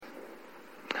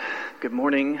Good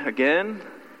morning again.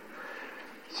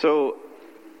 So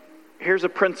here's a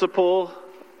principle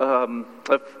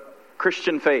of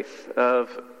Christian faith,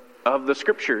 of the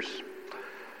Scriptures.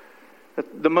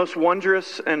 The most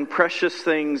wondrous and precious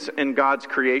things in God's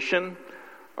creation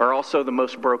are also the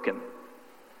most broken.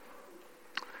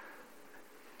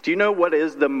 Do you know what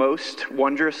is the most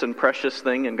wondrous and precious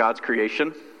thing in God's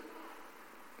creation?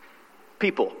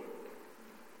 People.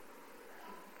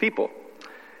 People.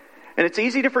 And it's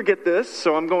easy to forget this,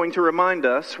 so I'm going to remind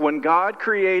us. When God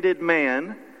created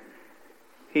man,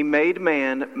 He made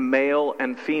man male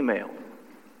and female.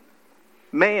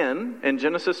 Man, in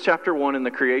Genesis chapter 1 in the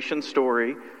creation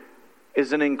story,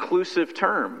 is an inclusive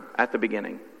term at the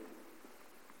beginning.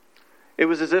 It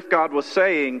was as if God was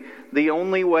saying, the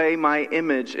only way my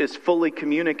image is fully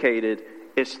communicated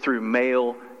is through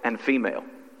male and female.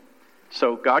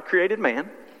 So God created man,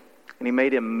 and He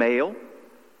made him male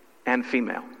and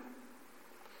female.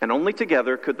 And only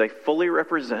together could they fully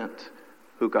represent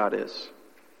who God is.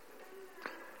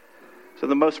 So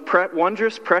the most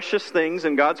wondrous, precious things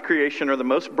in God's creation are the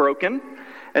most broken.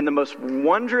 And the most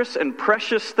wondrous and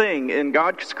precious thing in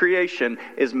God's creation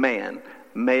is man,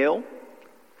 male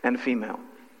and female.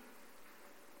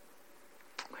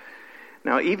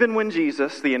 Now, even when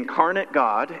Jesus, the incarnate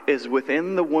God, is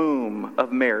within the womb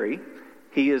of Mary,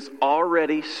 He is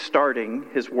already starting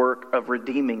His work of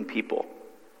redeeming people.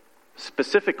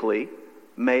 Specifically,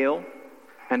 male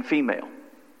and female.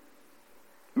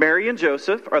 Mary and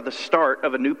Joseph are the start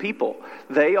of a new people.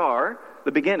 They are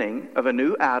the beginning of a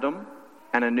new Adam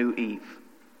and a new Eve.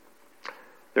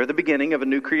 They're the beginning of a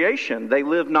new creation. They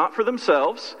live not for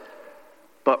themselves,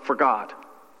 but for God.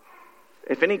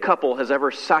 If any couple has ever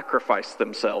sacrificed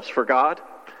themselves for God,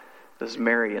 this is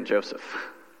Mary and Joseph.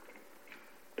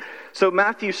 So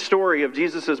Matthew's story of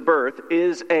Jesus' birth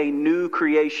is a new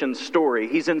creation story.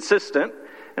 He's insistent,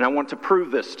 and I want to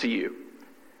prove this to you.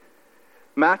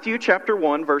 Matthew chapter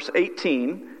 1, verse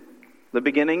 18, the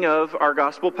beginning of our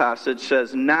gospel passage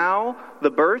says, "Now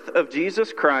the birth of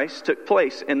Jesus Christ took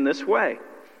place in this way."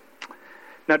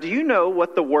 Now, do you know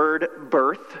what the word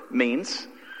birth means?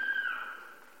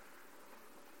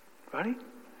 Buddy?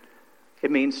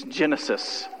 It means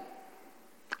Genesis.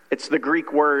 It's the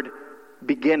Greek word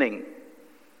beginning.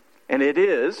 And it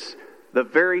is the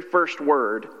very first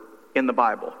word in the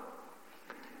Bible.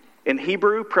 In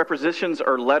Hebrew, prepositions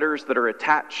are letters that are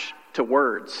attached to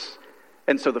words.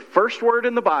 And so the first word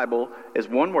in the Bible is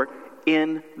one word,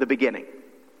 in the beginning.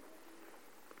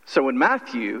 So when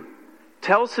Matthew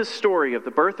tells his story of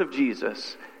the birth of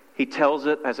Jesus, he tells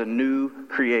it as a new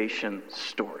creation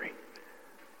story.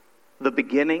 The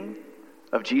beginning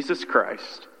of Jesus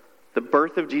Christ, the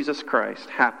birth of Jesus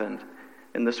Christ happened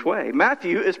in this way.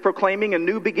 Matthew is proclaiming a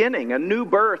new beginning, a new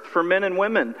birth for men and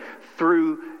women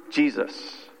through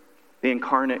Jesus, the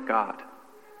incarnate God.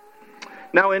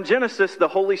 Now in Genesis, the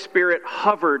Holy Spirit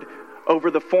hovered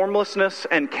over the formlessness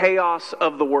and chaos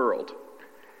of the world.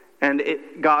 And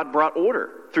God brought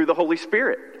order through the Holy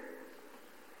Spirit.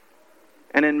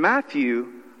 And in Matthew,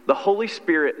 the Holy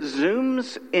Spirit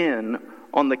zooms in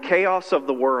on the chaos of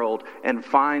the world and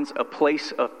finds a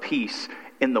place of peace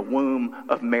in the womb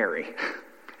of Mary.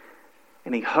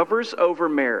 And He hovers over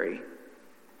Mary,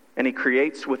 and He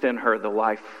creates within her the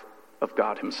life of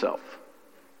God Himself.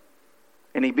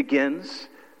 And He begins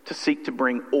to seek to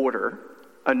bring order,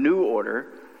 a new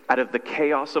order, out of the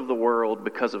chaos of the world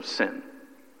because of sin.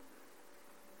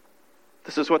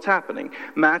 This is what's happening.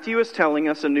 Matthew is telling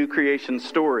us a new creation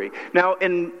story. Now,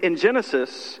 in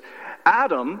Genesis,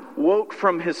 Adam woke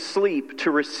from his sleep to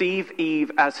receive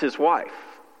Eve as his wife.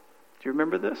 Do you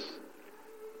remember this?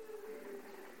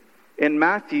 In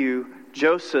Matthew,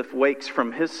 Joseph wakes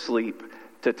from his sleep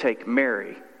to take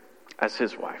Mary as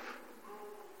his wife.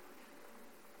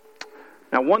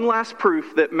 Now, one last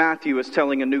proof that Matthew is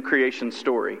telling a new creation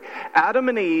story. Adam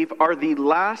and Eve are the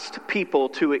last people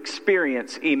to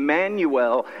experience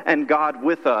Emmanuel and God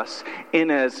with us in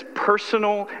as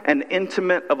personal and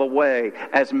intimate of a way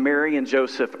as Mary and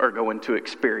Joseph are going to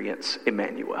experience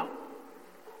Emmanuel.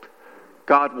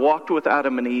 God walked with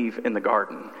Adam and Eve in the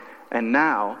garden, and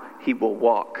now He will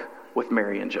walk with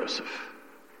Mary and Joseph.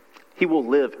 He will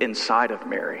live inside of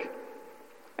Mary,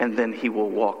 and then He will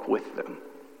walk with them.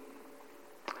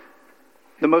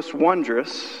 The most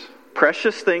wondrous,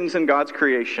 precious things in God's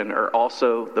creation are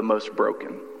also the most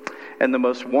broken. And the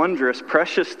most wondrous,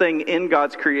 precious thing in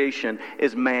God's creation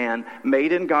is man,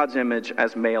 made in God's image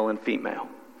as male and female.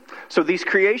 So these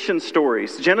creation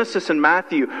stories, Genesis and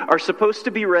Matthew, are supposed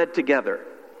to be read together.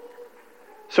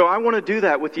 So I want to do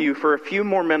that with you for a few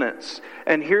more minutes.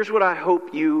 And here's what I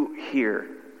hope you hear.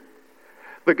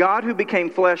 The God who became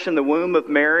flesh in the womb of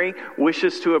Mary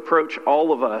wishes to approach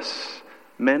all of us,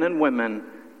 men and women,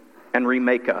 and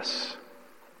remake us.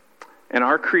 And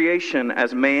our creation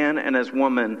as man and as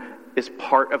woman is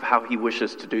part of how he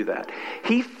wishes to do that.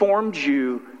 He formed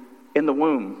you in the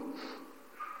womb.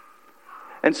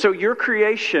 And so your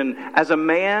creation as a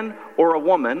man or a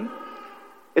woman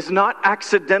is not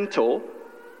accidental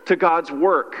to God's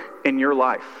work in your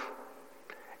life.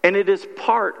 And it is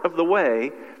part of the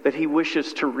way that he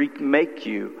wishes to remake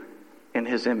you in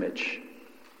his image.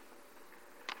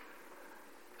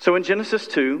 So in Genesis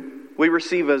 2, we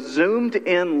receive a zoomed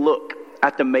in look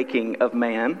at the making of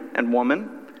man and woman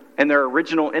and their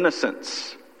original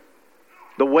innocence,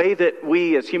 the way that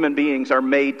we as human beings are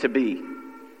made to be.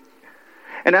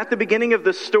 And at the beginning of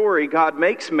this story, God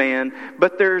makes man,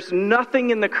 but there's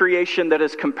nothing in the creation that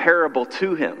is comparable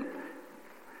to him.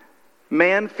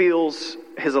 Man feels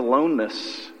his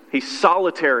aloneness. He's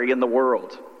solitary in the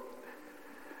world.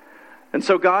 And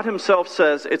so God himself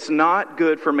says it's not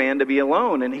good for man to be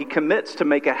alone, and he commits to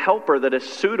make a helper that is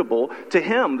suitable to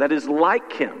him, that is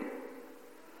like him.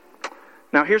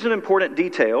 Now here's an important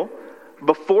detail.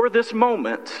 Before this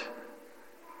moment,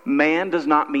 man does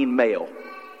not mean male.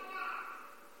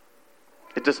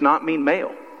 It does not mean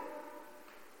male.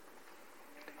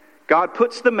 God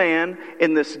puts the man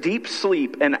in this deep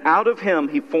sleep, and out of him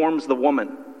he forms the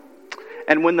woman.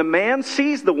 And when the man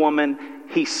sees the woman,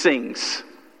 he sings.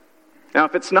 Now,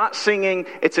 if it's not singing,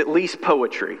 it's at least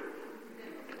poetry.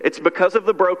 It's because of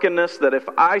the brokenness that if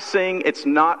I sing, it's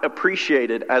not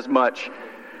appreciated as much.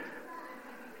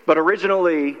 But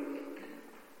originally,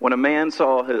 when a man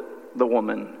saw the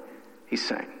woman, he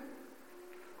sang.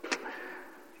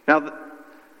 Now,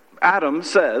 Adam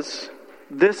says,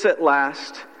 "This at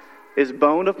last is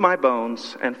bone of my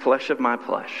bones and flesh of my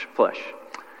flesh.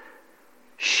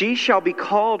 She shall be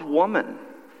called woman,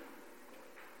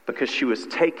 because she was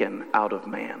taken out of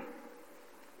man."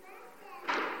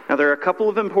 Now, there are a couple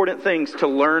of important things to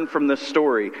learn from this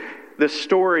story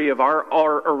of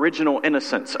our original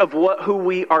innocence, of who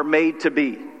we are made to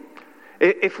be.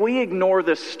 If we ignore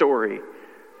this story,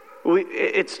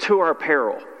 it's to our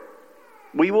peril.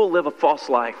 We will live a false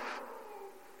life.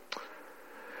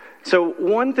 So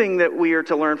one thing that we are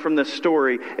to learn from this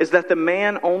story is that the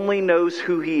man only knows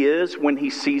who he is when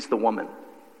he sees the woman.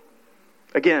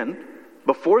 Again,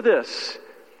 before this,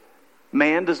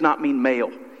 man does not mean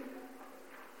male.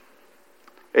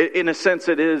 In a sense,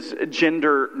 it is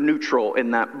gender neutral in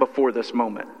that before this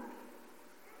moment.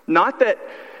 Not that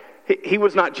he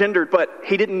was not gendered, but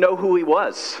he didn't know who he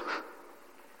was.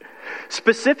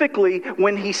 Specifically,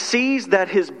 when he sees that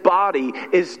his body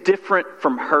is different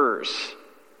from hers,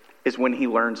 is when he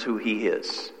learns who he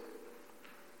is.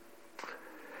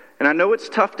 And I know it's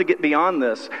tough to get beyond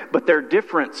this, but their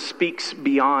difference speaks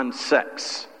beyond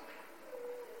sex.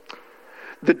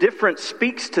 The difference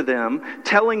speaks to them,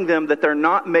 telling them that they're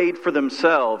not made for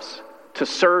themselves, to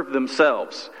serve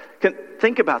themselves.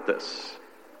 Think about this.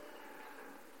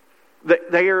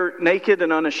 They are naked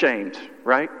and unashamed,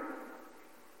 right?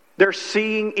 They're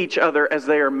seeing each other as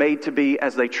they are made to be,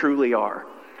 as they truly are.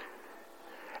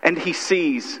 And he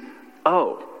sees,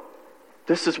 oh,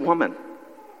 this is woman,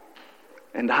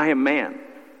 and I am man.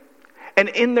 And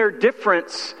in their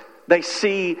difference, they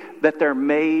see that they're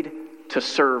made to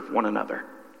serve one another.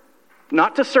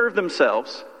 Not to serve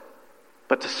themselves,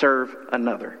 but to serve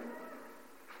another.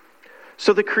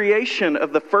 So the creation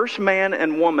of the first man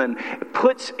and woman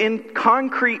puts in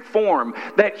concrete form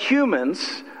that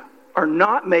humans are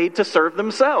not made to serve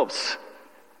themselves.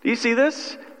 Do you see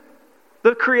this?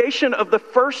 The creation of the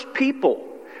first people,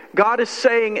 God is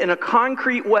saying in a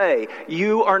concrete way,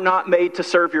 you are not made to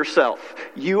serve yourself.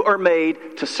 You are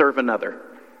made to serve another.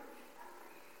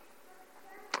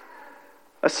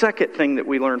 A second thing that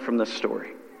we learn from this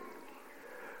story.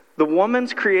 The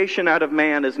woman's creation out of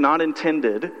man is not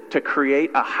intended to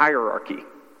create a hierarchy.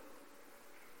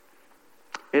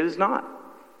 It is not.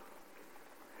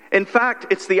 In fact,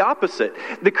 it's the opposite.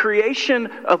 The creation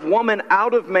of woman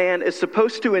out of man is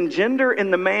supposed to engender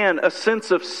in the man a sense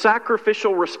of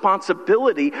sacrificial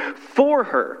responsibility for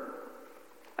her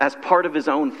as part of his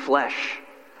own flesh.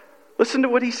 Listen to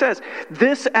what he says.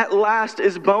 This at last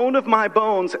is bone of my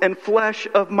bones and flesh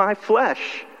of my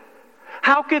flesh.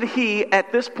 How could he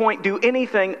at this point do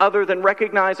anything other than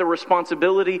recognize a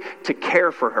responsibility to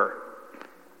care for her?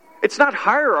 It's not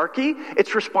hierarchy,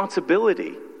 it's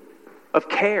responsibility of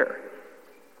care.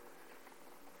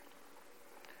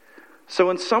 So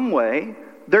in some way,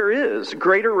 there is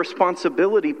greater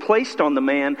responsibility placed on the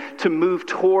man to move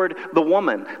toward the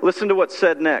woman. Listen to what's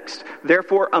said next.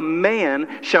 Therefore, a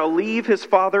man shall leave his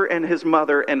father and his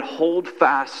mother and hold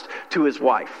fast to his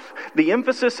wife. The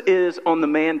emphasis is on the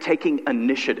man taking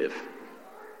initiative,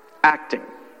 acting.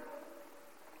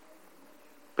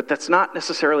 But that's not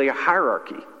necessarily a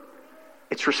hierarchy.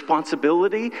 It's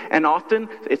responsibility, and often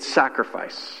it's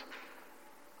sacrifice.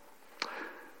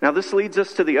 Now, this leads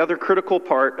us to the other critical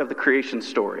part of the creation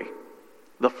story,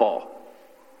 the fall.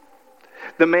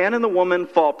 The man and the woman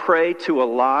fall prey to a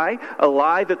lie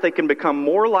that they can become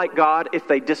more like God if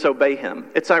they disobey him.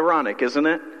 It's ironic, isn't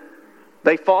it?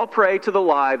 They fall prey to the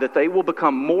lie that they will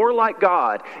become more like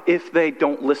God if they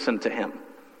don't listen to him.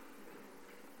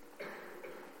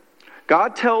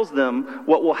 God tells them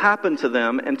what will happen to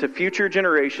them and to future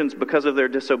generations because of their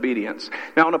disobedience.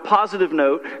 Now, on a positive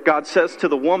note, God says to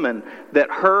the woman that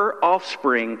her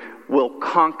offspring will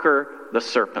conquer the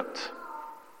serpent.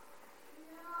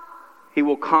 He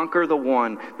will conquer the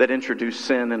one that introduced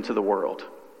sin into the world.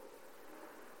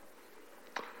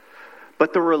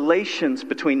 But the relations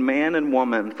between man and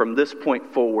woman from this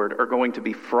point forward are going to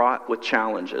be fraught with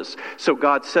challenges. So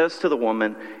God says to the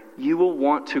woman, you will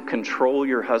want to control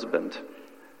your husband,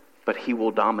 but he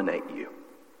will dominate you.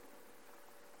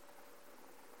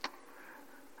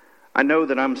 I know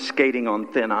that I'm skating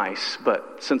on thin ice,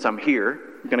 but since I'm here,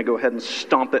 I'm going to go ahead and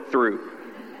stomp it through.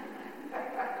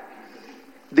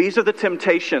 These are the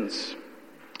temptations.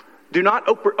 Do not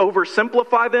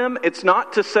oversimplify them. It's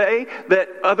not to say that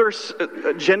other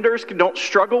genders don't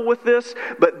struggle with this,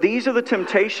 but these are the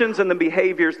temptations and the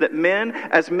behaviors that men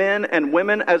and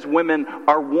women as women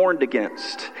are warned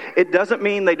against. It doesn't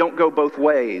mean they don't go both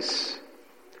ways.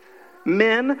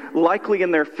 Men, likely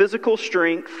in their physical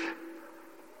strength,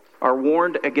 are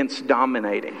warned against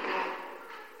dominating,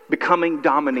 becoming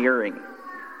domineering.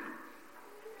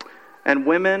 And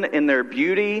women in their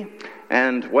beauty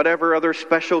and whatever other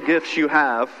special gifts you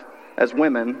have as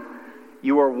women,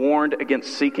 you are warned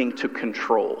against seeking to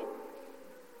control.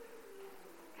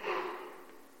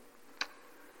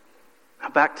 Now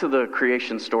back to the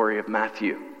creation story of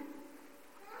Matthew.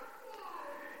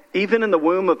 Even in the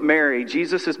womb of Mary,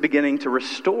 Jesus is beginning to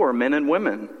restore men and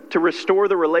women, to restore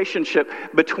the relationship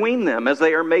between them as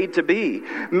they are made to be.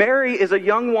 Mary is a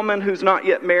young woman who's not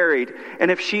yet married, and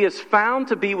if she is found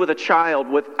to be with a child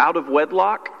out of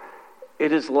wedlock,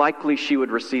 it is likely she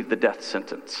would receive the death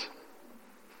sentence.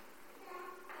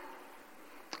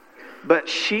 But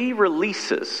she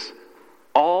releases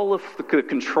all of the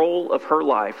control of her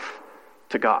life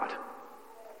to God.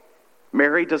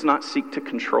 Mary does not seek to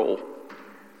control,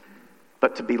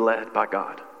 but to be led by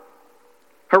God.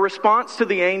 Her response to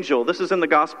the angel, this is in the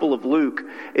Gospel of Luke,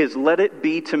 is, "Let it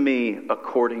be to me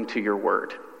according to your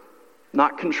word."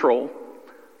 Not control,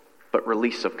 but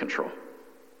release of control.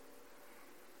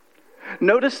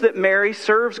 Notice that Mary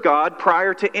serves God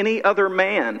prior to any other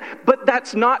man, but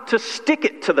that's not to stick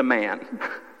it to the man.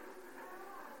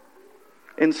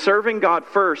 In serving God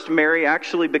first, Mary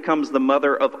actually becomes the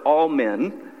mother of all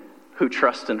men who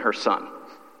trust in her Son.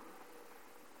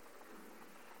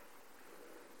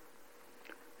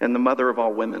 And the mother of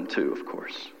all women too, of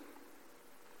course.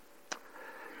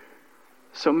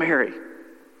 So Mary,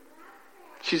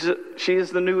 she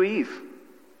is the new Eve.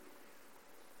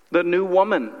 The new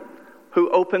woman who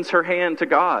opens her hand to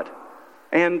God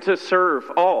and to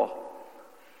serve all.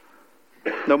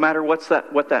 No matter what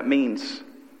that means.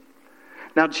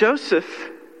 Now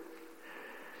Joseph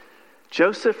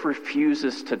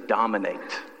refuses to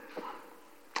dominate.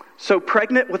 So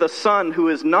pregnant with a son who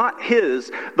is not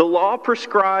his, the law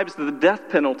prescribes the death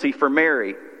penalty for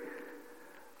Mary.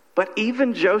 But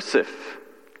even Joseph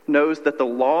knows that the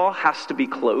law has to be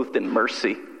clothed in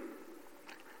mercy.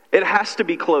 It has to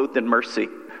be clothed in mercy,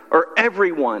 or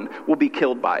everyone will be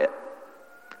killed by it.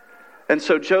 And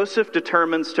so Joseph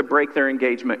determines to break their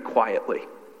engagement quietly.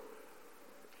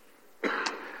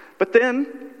 But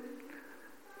then,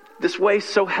 this weighs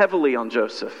so heavily on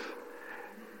Joseph.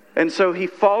 And so he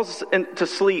falls into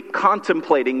sleep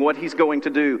contemplating what he's going to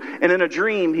do. And in a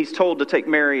dream, he's told to take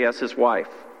Mary as his wife.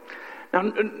 Now,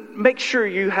 make sure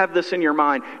you have this in your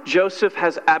mind. Joseph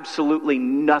has absolutely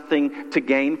nothing to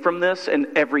gain from this and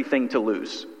everything to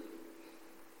lose.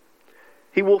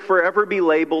 He will forever be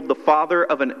labeled the father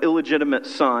of an illegitimate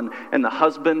son and the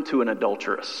husband to an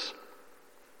adulteress.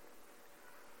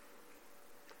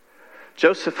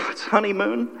 Joseph's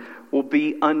honeymoon will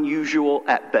be unusual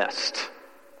at best.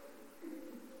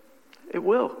 It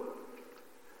will.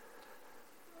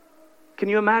 Can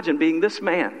you imagine being this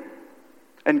man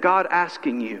and God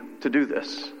asking you to do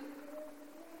this?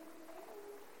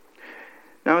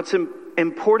 Now, it's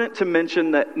important to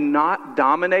mention that not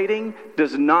dominating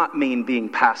does not mean being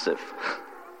passive.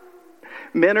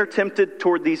 Men are tempted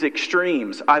toward these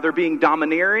extremes, either being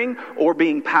domineering or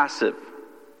being passive.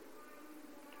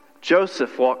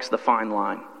 Joseph walks the fine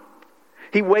line.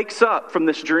 He wakes up from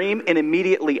this dream and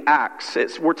immediately acts.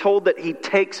 We're told that he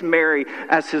takes Mary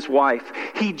as his wife.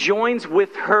 He joins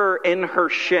with her in her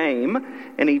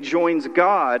shame, and he joins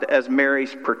God as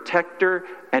Mary's protector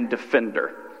and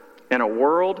defender in a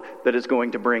world that is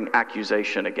going to bring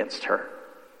accusation against her.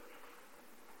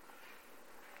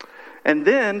 And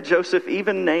then Joseph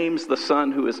even names the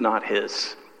son who is not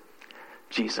his,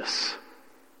 Jesus,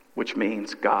 which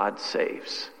means God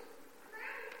saves.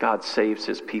 God saves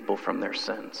his people from their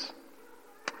sins.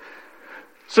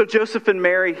 So Joseph and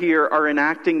Mary here are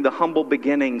enacting the humble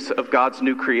beginnings of God's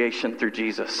new creation through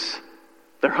Jesus.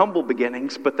 They're humble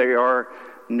beginnings, but they are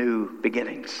new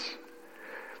beginnings.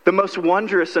 The most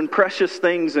wondrous and precious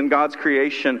things in God's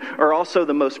creation are also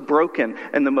the most broken,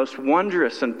 and the most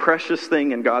wondrous and precious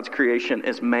thing in God's creation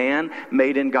is man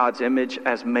made in God's image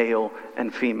as male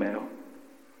and female.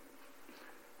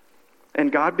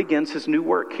 And God begins his new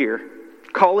work here,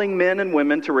 calling men and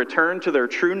women to return to their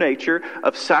true nature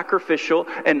of sacrificial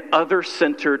and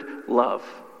other-centered love,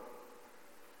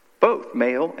 both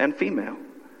male and female.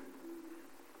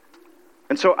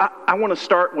 And so I want to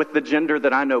start with the gender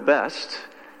that I know best,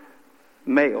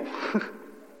 male.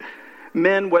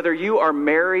 Men, whether you are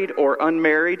married or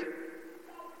unmarried,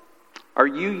 are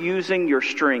you using your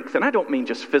strength, and I don't mean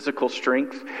just physical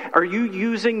strength, are you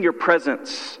using your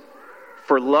presence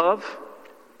for love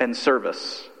and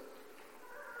service?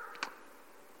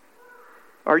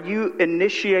 Are you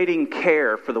initiating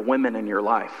care for the women in your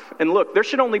life? And look, there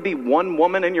should only be one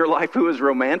woman in your life who is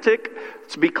romantic.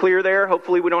 Let's be clear there.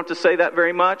 Hopefully we don't have to say that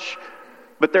very much.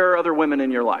 But there are other women in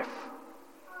your life.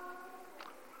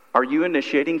 Are you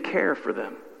initiating care for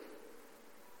them?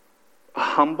 A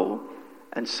humble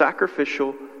and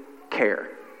sacrificial care.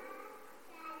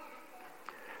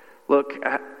 Look,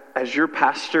 as your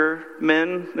pastor,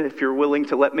 men, if you're willing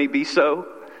to let me be so,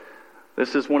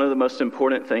 this is one of the most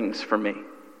important things for me.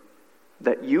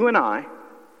 That you and I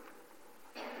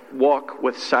walk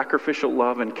with sacrificial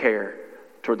love and care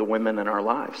toward the women in our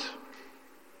lives.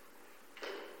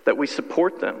 That we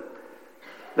support them.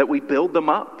 That we build them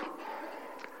up.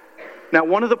 Now,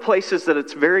 one of the places that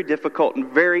it's very difficult and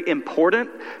very important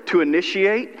to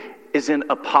initiate is in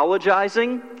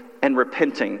apologizing and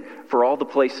repenting for all the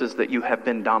places that you have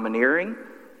been domineering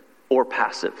or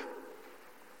passive.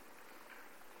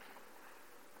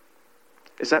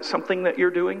 Is that something that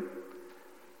you're doing?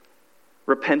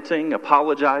 Repenting,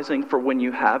 apologizing for when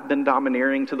you have been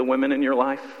domineering to the women in your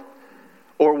life?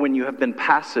 Or when you have been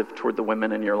passive toward the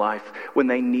women in your life, when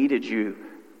they needed you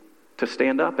to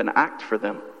stand up and act for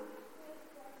them?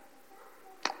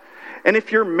 And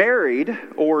if you're married,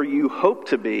 or you hope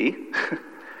to be,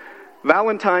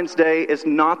 Valentine's Day is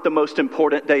not the most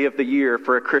important day of the year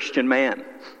for a Christian man.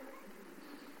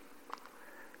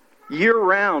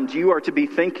 Year-round, you are to be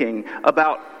thinking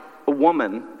about a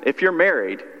woman. If you're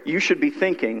married, you should be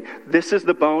thinking, this is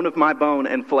the bone of my bone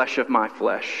and flesh of my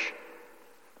flesh.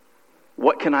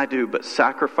 What can I do but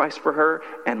sacrifice for her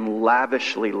and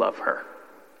lavishly love her?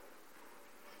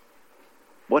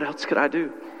 What else could I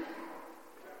do?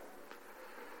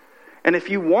 And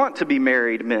if you want to be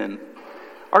married, men,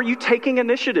 are you taking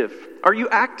initiative? Are you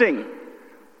acting?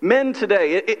 Men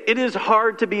today, it is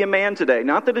hard to be a man today.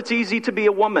 Not that it's easy to be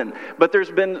a woman, but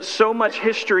there's been so much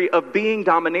history of being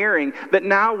domineering that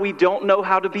now we don't know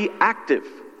how to be active.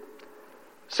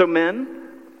 So men,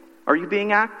 are you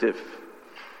being active?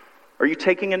 Are you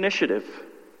taking initiative?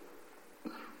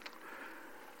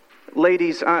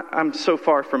 Ladies, I'm so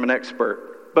far from an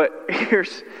expert, but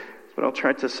here's what I'll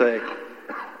try to say.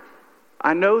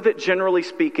 I know that generally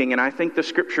speaking, and I think the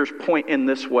scriptures point in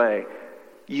this way,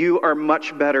 you are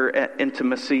much better at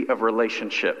intimacy of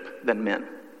relationship than men.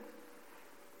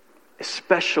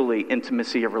 Especially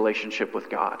intimacy of relationship with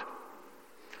God.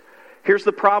 Here's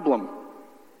the problem.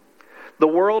 The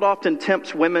world often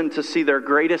tempts women to see their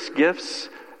greatest gifts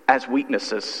as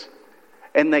weaknesses.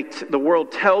 And the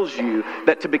world tells you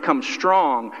that to become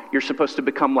strong, you're supposed to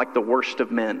become like the worst of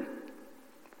men,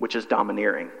 which is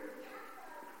domineering.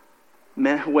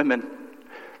 Men, women,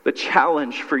 the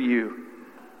challenge for you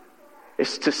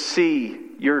is to see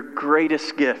your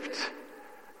greatest gift,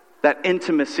 that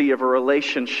intimacy of a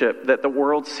relationship that the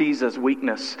world sees as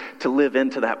weakness, to live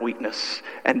into that weakness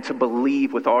and to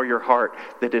believe with all your heart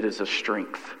that it is a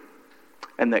strength.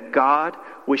 And that God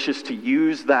wishes to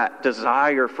use that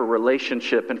desire for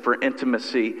relationship and for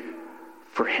intimacy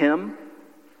for Him,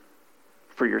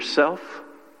 for yourself,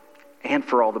 and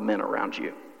for all the men around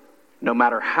you, no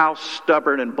matter how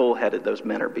stubborn and bullheaded those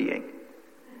men are being.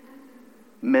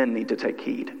 Men need to take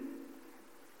heed.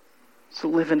 So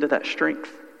live into that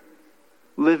strength.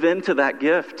 Live into that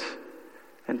gift.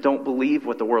 And don't believe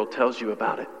what the world tells you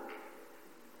about it.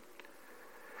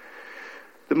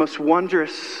 The most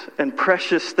wondrous and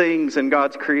precious things in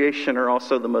God's creation are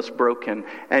also the most broken.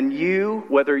 And you,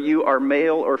 whether you are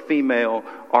male or female,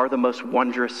 are the most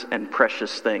wondrous and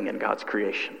precious thing in God's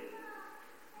creation.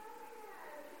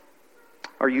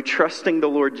 Are you trusting the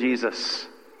Lord Jesus,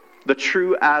 the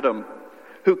true Adam,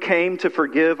 who came to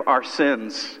forgive our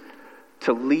sins,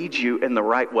 to lead you in the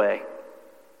right way?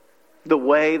 The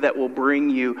way that will bring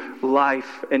you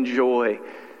life and joy,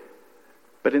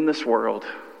 but in this world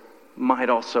might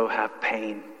also have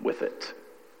pain with it.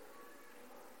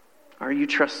 Are you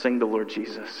trusting the Lord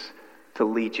Jesus to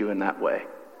lead you in that way?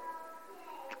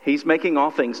 He's making all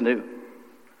things new.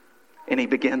 And he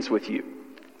begins with you.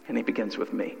 And he begins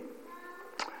with me.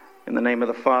 In the name of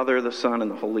the Father, the Son,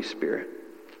 and the Holy Spirit.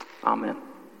 Amen.